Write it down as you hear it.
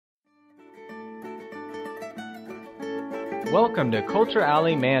Welcome to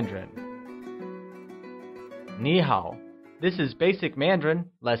CultureAlley Mandarin. 你好, this is Basic Mandarin,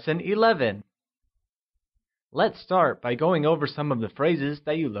 Lesson 11. Let's start by going over some of the phrases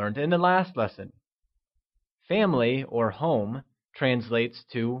that you learned in the last lesson. Family or home translates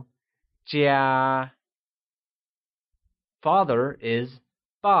to 家. Father is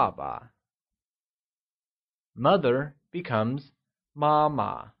爸爸. Mother becomes 妈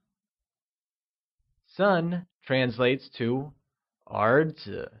妈. Son translates to 儿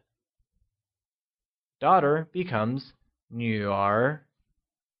子. Daughter becomes 女儿.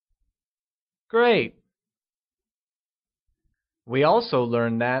 Great! We also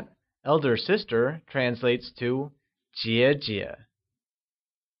learned that elder sister translates to 姐姐.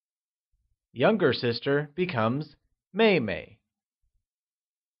 Younger sister becomes 妹妹.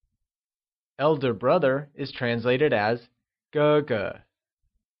 Elder brother is translated as 哥哥,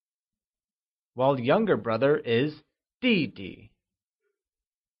 while younger brother is 弟弟.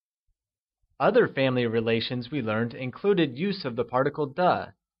 Other family relations we learned included use of the particle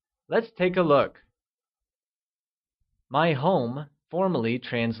de. Let's take a look. My home formally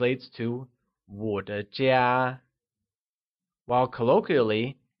translates to 我的家, while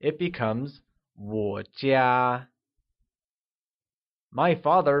colloquially it becomes 我家. My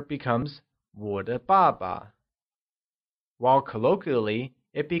father becomes 我的爸爸, while colloquially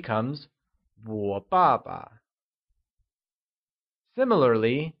it becomes 我爸爸.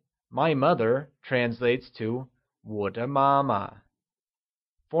 Similarly, my mother translates to 我的妈妈,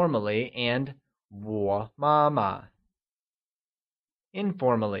 formally, and 我妈妈,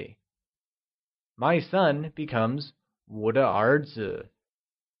 informally. My son becomes 我的儿子,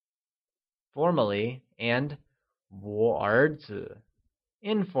 formally, and 我儿子,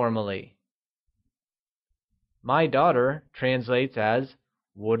 informally. My daughter translates as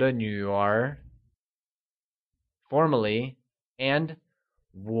我的女儿, formally, and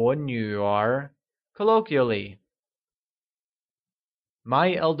我女儿, colloquially.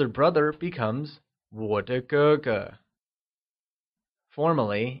 My elder brother becomes 我的哥哥,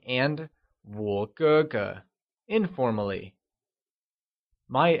 formally, and 我哥哥, informally.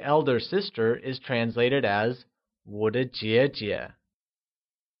 My elder sister is translated as 我的姐姐,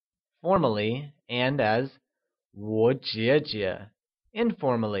 formally, and as 我姐姐,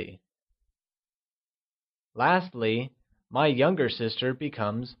 informally. Lastly, my younger sister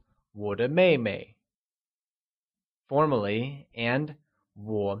becomes 我的妹妹, formally, and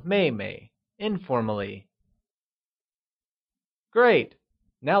我妹妹, informally. Great!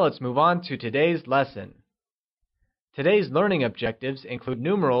 Now let's move on to today's lesson. Today's learning objectives include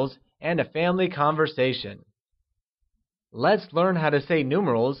numerals and a family conversation. Let's learn how to say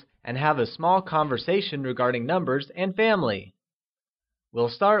numerals and have a small conversation regarding numbers and family. We'll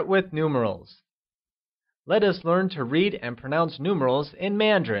start with numerals. Let us learn to read and pronounce numerals in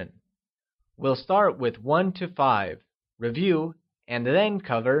Mandarin. We'll start with 1 to 5, review, and then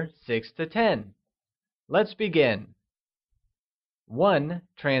cover 6 to 10. Let's begin. 1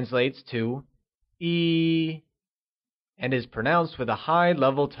 translates to 一 and is pronounced with a high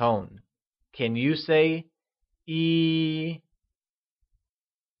level tone. Can you say 一?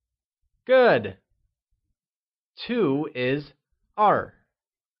 Good. 2 is 二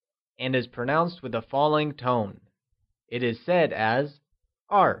and is pronounced with a falling tone. It is said as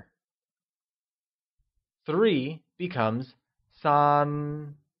二. 3 becomes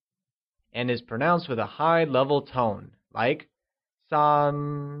三 and is pronounced with a high level tone, like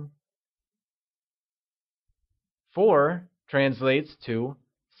三. 4 translates to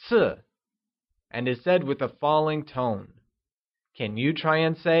四 and is said with a falling tone. Can you try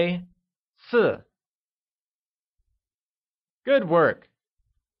and say 四? Good work!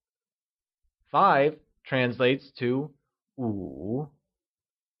 5 translates to 五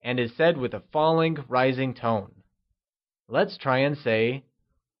and is said with a falling, rising tone. Let's try and say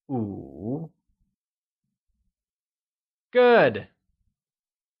五. Good!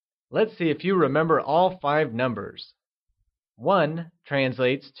 Let's see if you remember all 5 numbers. 1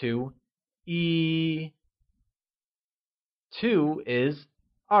 translates to 一. 2 is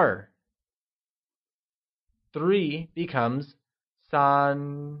二. 3 becomes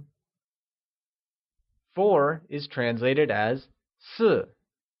三. 4 is translated as 四,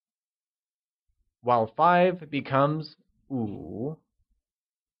 while 5 becomes 五.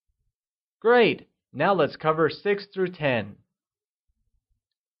 Great! Now let's cover 6 through 10.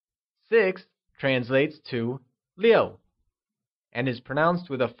 6 translates to 六 and is pronounced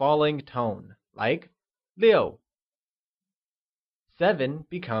with a falling tone, like 六. 7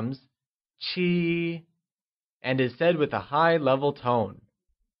 becomes 七 and is said with a high level tone.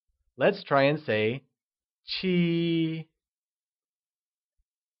 Let's try and say 七.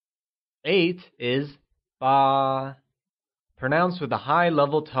 8 is ba, pronounced with a high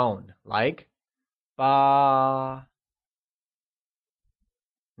level tone, like ba.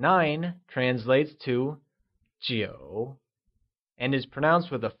 9 translates to jiu and is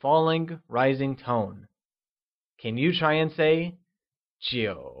pronounced with a falling, rising tone. Can you try and say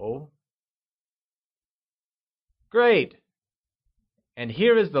jiu? Great! And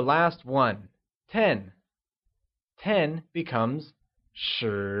here is the last one, 10. 10 becomes shi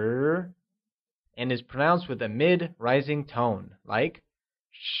and is pronounced with a mid-rising tone, like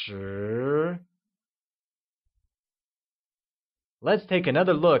shi. Let's take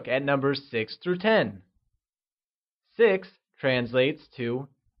another look at numbers 6 through 10. 6 translates to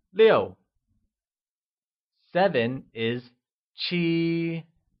liu. 7 is qi.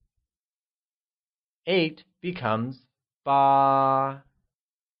 8 becomes ba.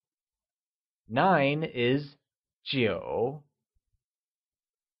 9 is jiu,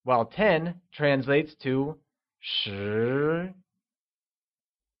 while 10 translates to shi.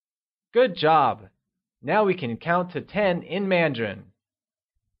 Good job! Now we can count to 10 in Mandarin.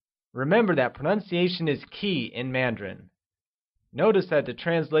 Remember that pronunciation is key in Mandarin. Notice that the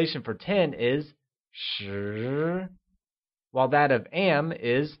translation for 10 is shi, while that of am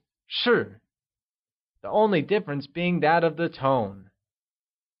is shi. The only difference being that of the tone.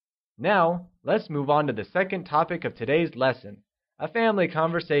 Now, let's move on to the second topic of today's lesson, a family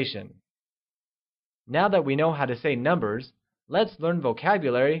conversation. Now that we know how to say numbers, let's learn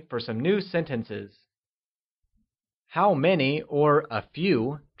vocabulary for some new sentences. How many or a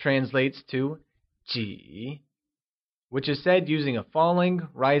few translates to ji, which is said using a falling,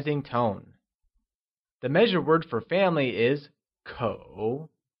 rising tone. The measure word for family is ko.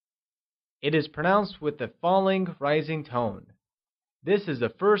 It is pronounced with the falling, rising tone. This is the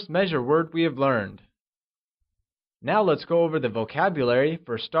first measure word we have learned. Now let's go over the vocabulary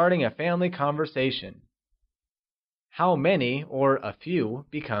for starting a family conversation. How many or a few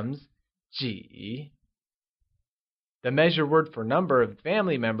becomes ji. The measure word for number of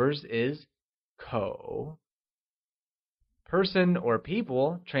family members is ko. Person or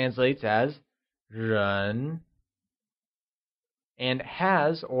people translates as ren. And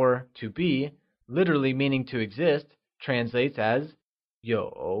has or to be, literally meaning to exist, translates as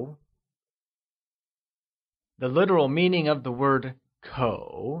you. The literal meaning of the word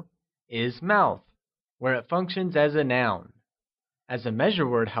ko is mouth, where it functions as a noun. As a measure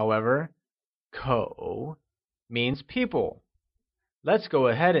word, however, ko means people. Let's go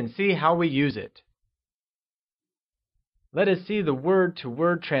ahead and see how we use it. Let us see the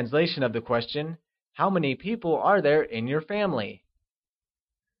word-to-word translation of the question, how many people are there in your family?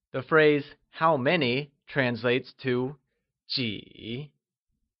 The phrase, how many, translates to ji,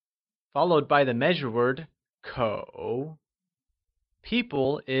 followed by the measure word, ko.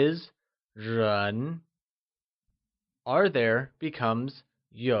 People is ren. Are there becomes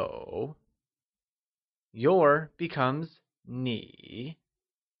you. Your becomes ni.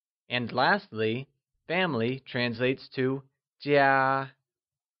 And lastly, family translates to jia.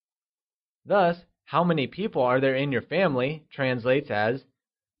 Thus, how many people are there in your family translates as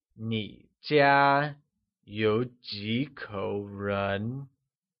你家有几口人?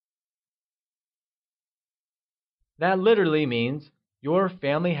 That literally means, your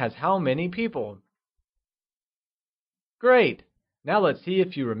family has how many people? Great! Now let's see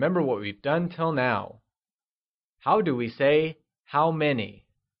if you remember what we've done till now. How do we say how many?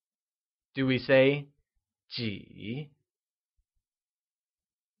 Do we say 几?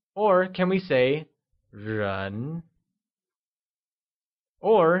 Or can we say 人?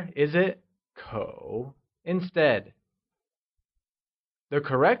 Or is it ko instead? The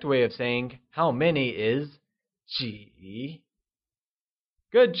correct way of saying how many is 几.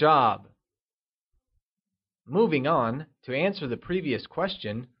 Good job! Moving on, to answer the previous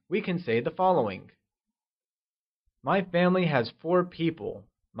question, we can say the following. My family has 4 people,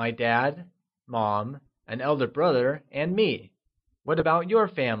 my dad, mom, an elder brother, and me. What about your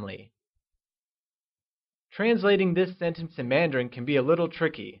family? Translating this sentence in Mandarin can be a little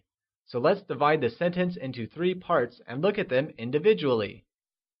tricky, so let's divide the sentence into 3 parts and look at them individually.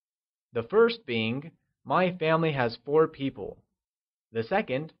 The first being, my family has 4 people. The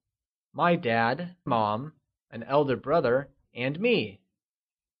second, my dad, mom, an elder brother, and me.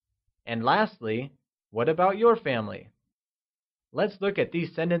 And lastly, what about your family? Let's look at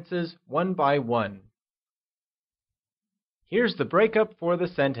these sentences one by one. Here's the breakup for the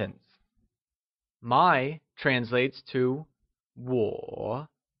sentence. My translates to 我.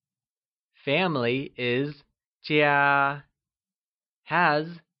 Family is 家. Has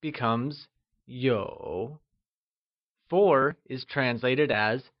becomes 有. 4 is translated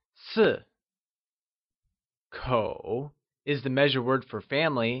as 是. Kou is the measure word for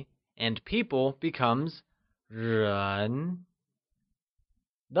family, and people becomes 人.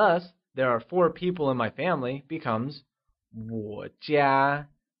 Thus, there are 4 people in my family becomes 我家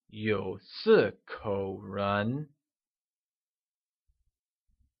有4口人.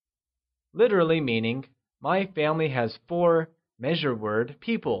 Literally meaning, my family has 4 measure word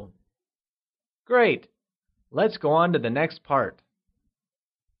people. Great! Let's go on to the next part.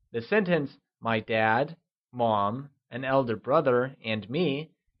 The sentence, my dad, mom, an elder brother, and me,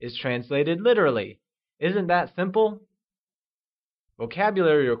 is translated literally. Isn't that simple?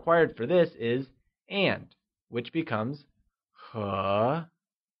 Vocabulary required for this is and, which becomes 和,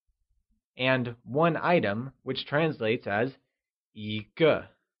 and one item, which translates as 一个.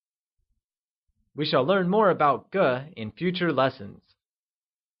 We shall learn more about 个 in future lessons.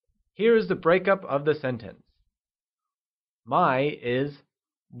 Here is the breakup of the sentence. My is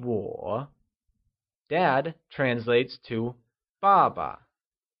我. Dad translates to 爸爸.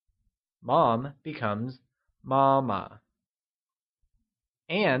 Mom becomes 妈妈.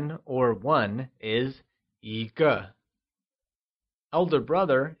 An or one is 一个. Elder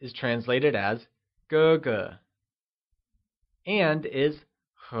brother is translated as 哥哥. And is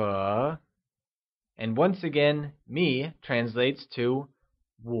和. And once again, me translates to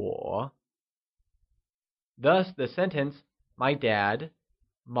我. Thus, the sentence, my dad,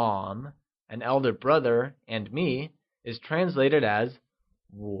 mom, an elder brother, and me, is translated as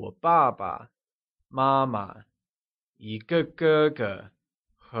我爸爸, 妈妈, 一个哥哥,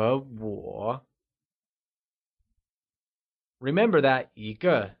 和我. Remember that 一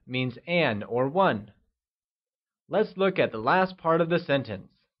个 means an or one. Let's look at the last part of the sentence.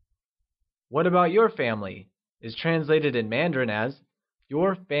 What about your family? Is translated in Mandarin as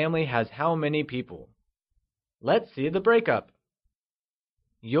your family has how many people? Let's see the breakup.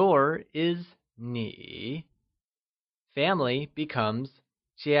 Your is 你. Family becomes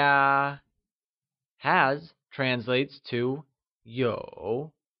家. Has translates to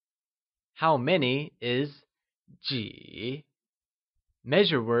有. How many is 几.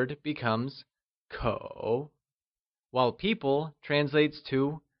 Measure word becomes 口. While people translates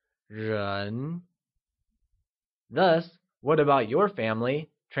to 人. Thus, what about your family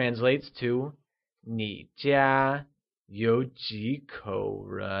translates to 你家有几口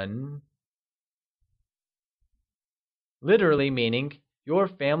人? Literally meaning, your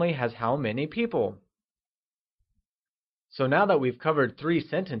family has how many people? So now that we've covered 3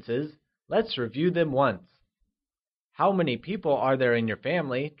 sentences, let's review them once. How many people are there in your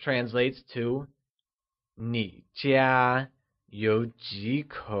family translates to 你家有几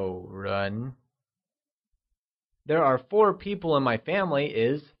口人? There are 4 people in my family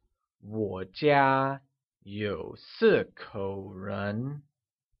is 我家有4口人.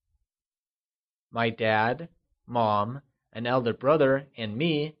 My dad, mom, an elder brother, and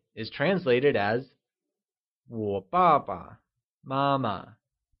me is translated as 我爸爸, 妈妈,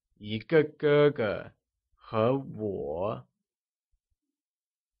 一个哥哥, 和我.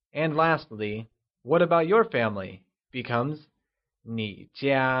 And lastly, what about your family? Becomes 你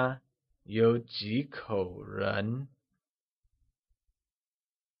家有几口人?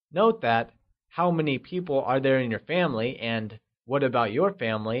 Note that how many people are there in your family and what about your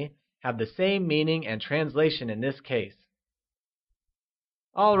family have the same meaning and translation in this case.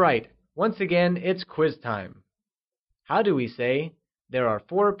 Alright, once again, it's quiz time. How do we say, there are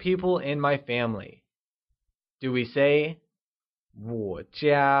 4 people in my family? Do we say, 我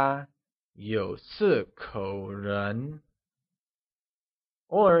家有4口人?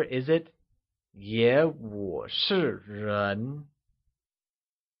 Or is it, 也我是人?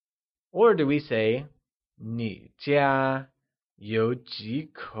 Or do we say, 你家有几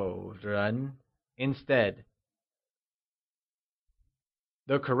口人 instead?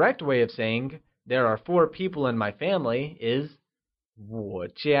 The correct way of saying, there are 4 people in my family is,我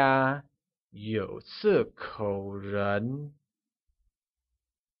家有4口人.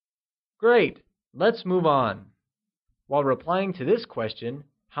 Great! Let's move on. While replying to this question,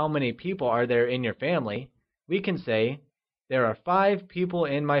 how many people are there in your family, we can say, there are 5 people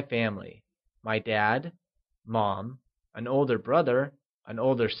in my family. My dad, mom, an older brother, an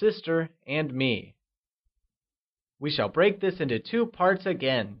older sister, and me. We shall break this into 2 parts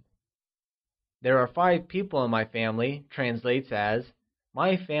again. There are 5 people in my family translates as,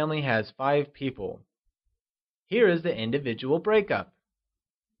 my family has 5 people. Here is the individual breakup.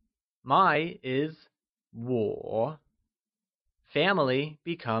 My is 我. Family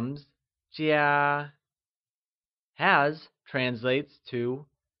becomes 家. Has translates to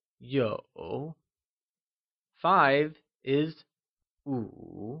有. 5 is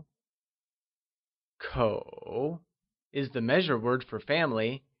五.口 is the measure word for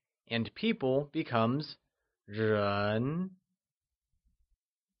family, and people becomes 人.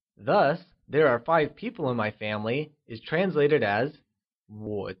 Thus, there are 5 people in my family is translated as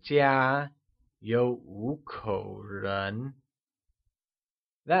我家有5口人.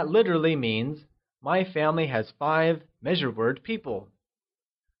 That literally means my family has 5 measure word people.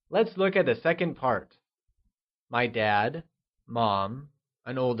 Let's look at the second part. My dad, mom,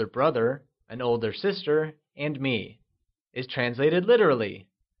 an older brother, an older sister, and me is translated literally.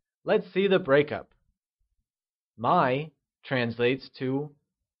 Let's see the breakup. My translates to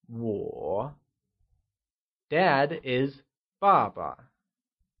我. Dad is 爸爸.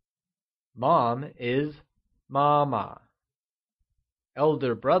 Mom is 妈妈.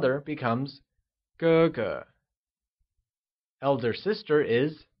 Elder brother becomes 哥哥. Elder sister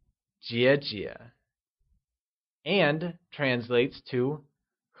is 姐姐. And translates to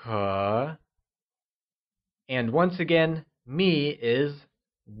和. And once again, me is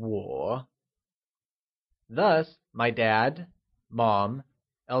我. Thus, my dad, mom,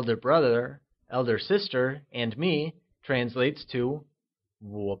 elder brother, elder sister, and me translates to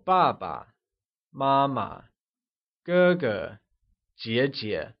我爸爸, 妈妈, 哥哥, 姐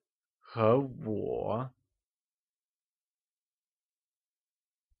姐, 和我.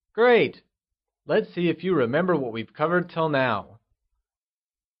 Great! Let's see if you remember what we've covered till now.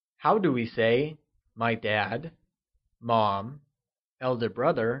 How do we say my dad, mom, elder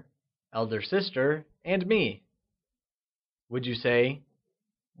brother, elder sister, and me? Would you say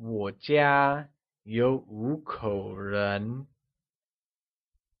我家有5口人?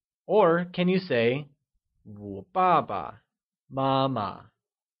 Or can you say 我爸爸、妈妈、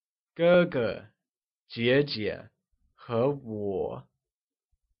哥哥、姐姐和我？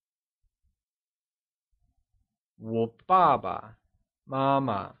我爸爸、妈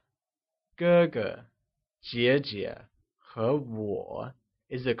妈、哥哥、姐姐和我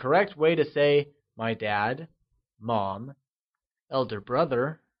is the correct way to say my dad, mom, elder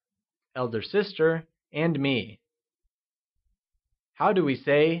brother, elder sister, and me. How do we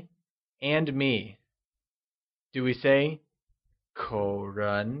say and me? Do we say 口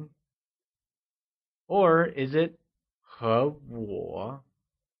人? Or is it 和我?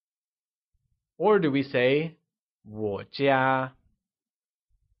 Or do we say 我家?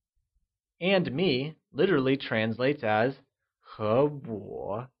 And me literally translates as 和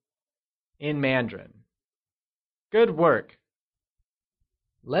我 in Mandarin. Good work!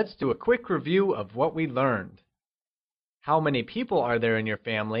 Let's do a quick review of what we learned. How many people are there in your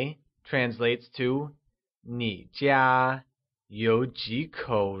family translates to 你家有几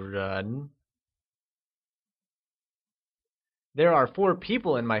口人? There are 4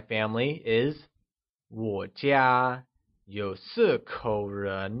 people in my family is 我家有4口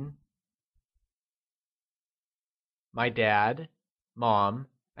人. My dad, mom,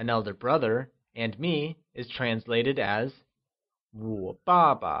 an elder brother, and me is translated as 我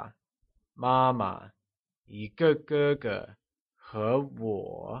爸爸、妈妈、一个哥哥和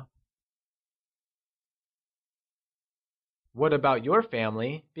我. What about your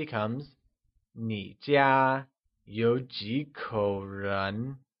family becomes 你家有几口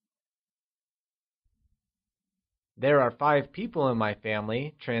人? There are 5 people in my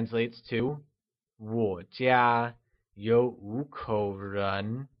family translates to 我家有5口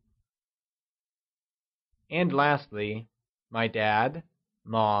人. And lastly, my dad,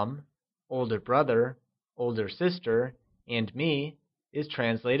 mom, older brother, older sister, and me is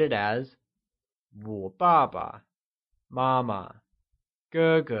translated as 我爸爸、妈妈、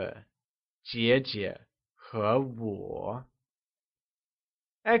哥哥、姐姐和我.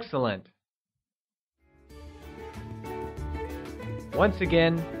 Excellent! Once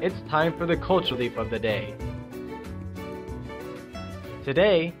again, it's time for the Culture Leap of the day.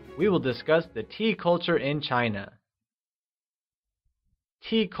 Today, we will discuss the tea culture in China.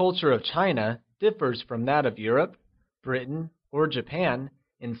 Tea culture of China differs from that of Europe, Britain, or Japan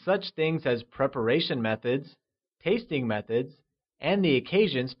in such things as preparation methods, tasting methods, and the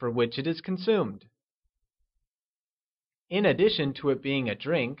occasions for which it is consumed. In addition to it being a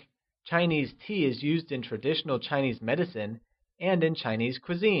drink, Chinese tea is used in traditional Chinese medicine and in Chinese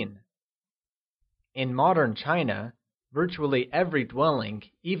cuisine. In modern China, virtually every dwelling,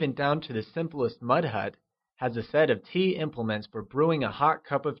 even down to the simplest mud hut, has a set of tea implements for brewing a hot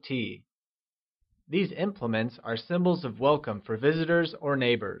cup of tea. These implements are symbols of welcome for visitors or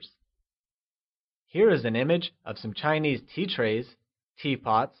neighbors. Here is an image of some Chinese tea trays,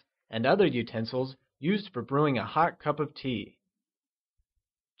 teapots, and other utensils used for brewing a hot cup of tea.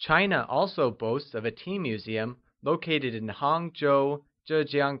 China also boasts of a tea museum located in Hangzhou,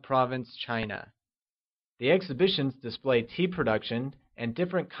 Zhejiang Province, China. The exhibitions display tea production and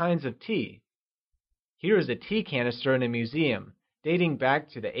different kinds of tea. Here is a tea canister in a museum dating back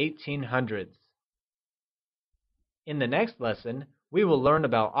to the 1800s. In the next lesson, we will learn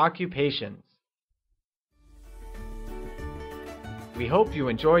about occupations. We hope you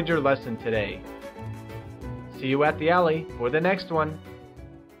enjoyed your lesson today. See you at the alley for the next one.